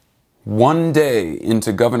One day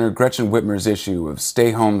into Governor Gretchen Whitmer's issue of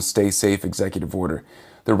Stay Home, Stay Safe executive order,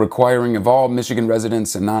 the requiring of all Michigan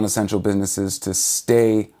residents and non-essential businesses to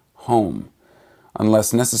stay home,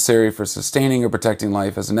 unless necessary for sustaining or protecting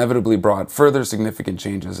life, has inevitably brought further significant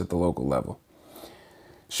changes at the local level.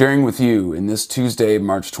 Sharing with you in this Tuesday,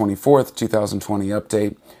 March 24th, 2020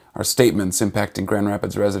 update are statements impacting Grand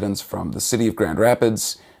Rapids residents from the City of Grand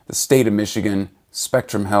Rapids, the State of Michigan,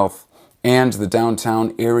 Spectrum Health, and the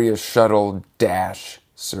Downtown Area Shuttle Dash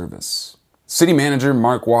service. City Manager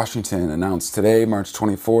Mark Washington announced today, March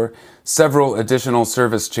 24, several additional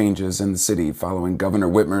service changes in the city following Governor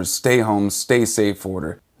Whitmer's Stay Home, Stay Safe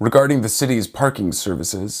order. Regarding the city's parking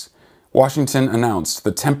services, Washington announced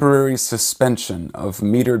the temporary suspension of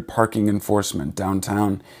metered parking enforcement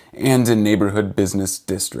downtown and in neighborhood business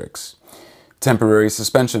districts, temporary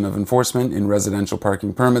suspension of enforcement in residential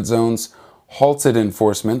parking permit zones, halted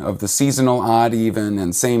enforcement of the seasonal odd, even,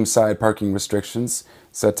 and same-side parking restrictions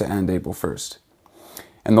set to end April 1st,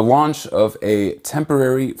 and the launch of a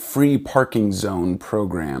temporary free parking zone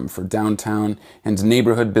program for downtown and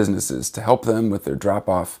neighborhood businesses to help them with their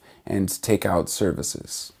drop-off and takeout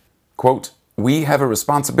services. Quote, "We have a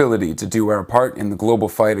responsibility to do our part in the global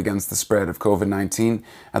fight against the spread of COVID-19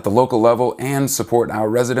 at the local level and support our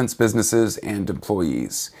residents, businesses, and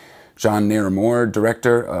employees," John Naramore,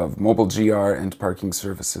 Director of Mobile GR and Parking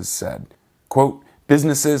Services, said. Quote,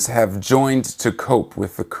 "Businesses have joined to cope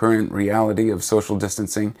with the current reality of social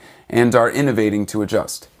distancing and are innovating to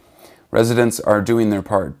adjust. Residents are doing their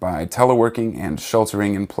part by teleworking and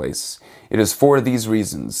sheltering in place. It is for these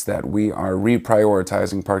reasons that we are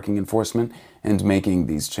reprioritizing parking enforcement and making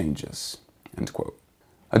these changes." End quote.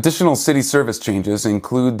 Additional city service changes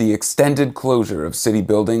include the extended closure of city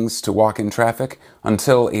buildings to walk-in traffic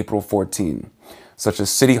until April 14, such as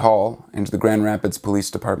City Hall and the Grand Rapids Police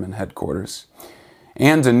Department headquarters,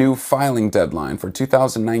 and a new filing deadline for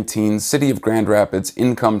 2019 City of Grand Rapids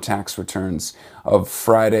income tax returns of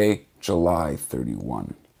Friday, July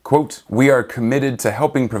 31. Quote, "We are committed to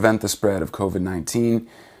helping prevent the spread of COVID-19,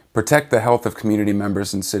 protect the health of community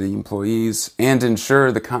members and city employees, and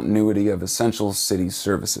ensure the continuity of essential city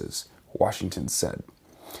services," Washington said.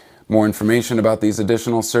 More information about these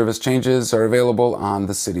additional service changes are available on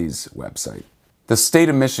the city's website. The state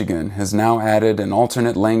of Michigan has now added an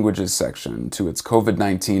alternate languages section to its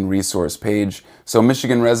COVID-19 resource page, so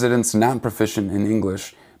Michigan residents not proficient in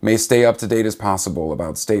English may stay up to date as possible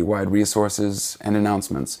about statewide resources and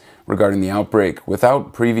announcements regarding the outbreak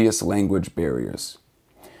without previous language barriers.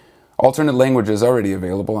 Alternate languages already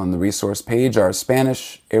available on the resource page are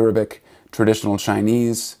Spanish, Arabic, Traditional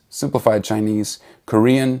Chinese, Simplified Chinese,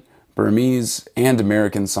 Korean, Burmese, and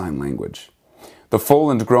American Sign Language. The full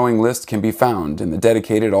and growing list can be found in the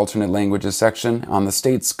dedicated alternate languages section on the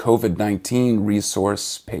state's COVID-19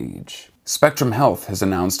 resource page. Spectrum Health has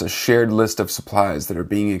announced a shared list of supplies that are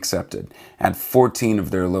being accepted at 14 of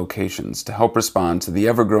their locations to help respond to the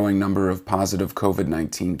ever-growing number of positive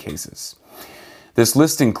COVID-19 cases. This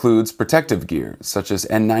list includes protective gear, such as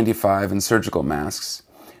N95 and surgical masks,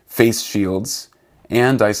 face shields,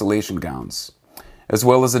 and isolation gowns, as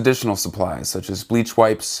well as additional supplies such as bleach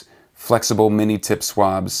wipes, flexible mini-tip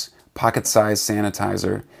swabs, pocket-sized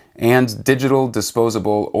sanitizer, and digital,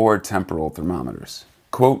 disposable, or temporal thermometers.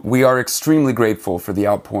 Quote, "We are extremely grateful for the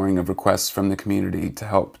outpouring of requests from the community to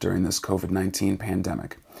help during this COVID-19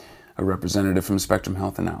 pandemic," a representative from Spectrum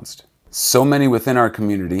Health announced. "So many within our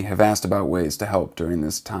community have asked about ways to help during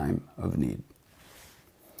this time of need."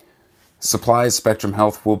 Supplies Spectrum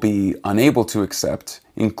Health will be unable to accept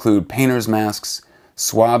include painter's masks,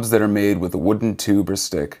 swabs that are made with a wooden tube or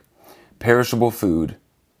stick, perishable food,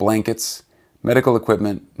 blankets, medical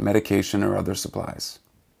equipment, medication, or other supplies.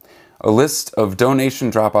 A list of donation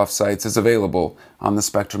drop-off sites is available on the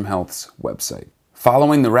Spectrum Health's website.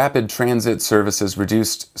 Following the Rapid Transit Services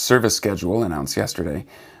reduced service schedule announced yesterday,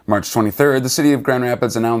 March 23rd, the City of Grand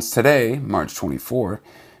Rapids announced today, March 24,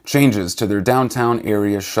 changes to their downtown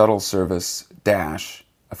area shuttle service, Dash,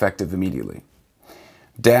 effective immediately.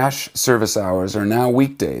 Dash service hours are now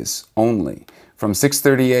weekdays only, from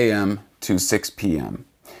 6:30 a.m. to 6 p.m.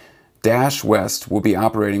 Dash West will be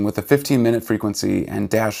operating with a 15-minute frequency, and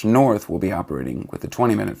Dash North will be operating with a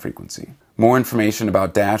 20-minute frequency. More information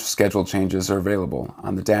about Dash schedule changes are available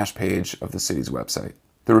on the Dash page of the city's website.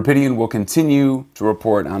 The Rapidian will continue to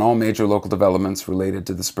report on all major local developments related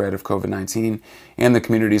to the spread of COVID-19 and the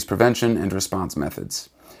community's prevention and response methods.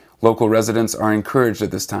 Local residents are encouraged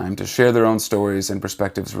at this time to share their own stories and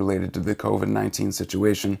perspectives related to the COVID-19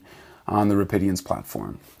 situation on the Rapidian's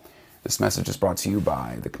platform. This message is brought to you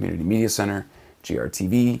by the Community Media Center,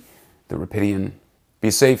 GRTV, the Rapidian. Be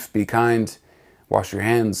safe, be kind, wash your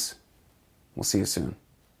hands, We'll see you soon.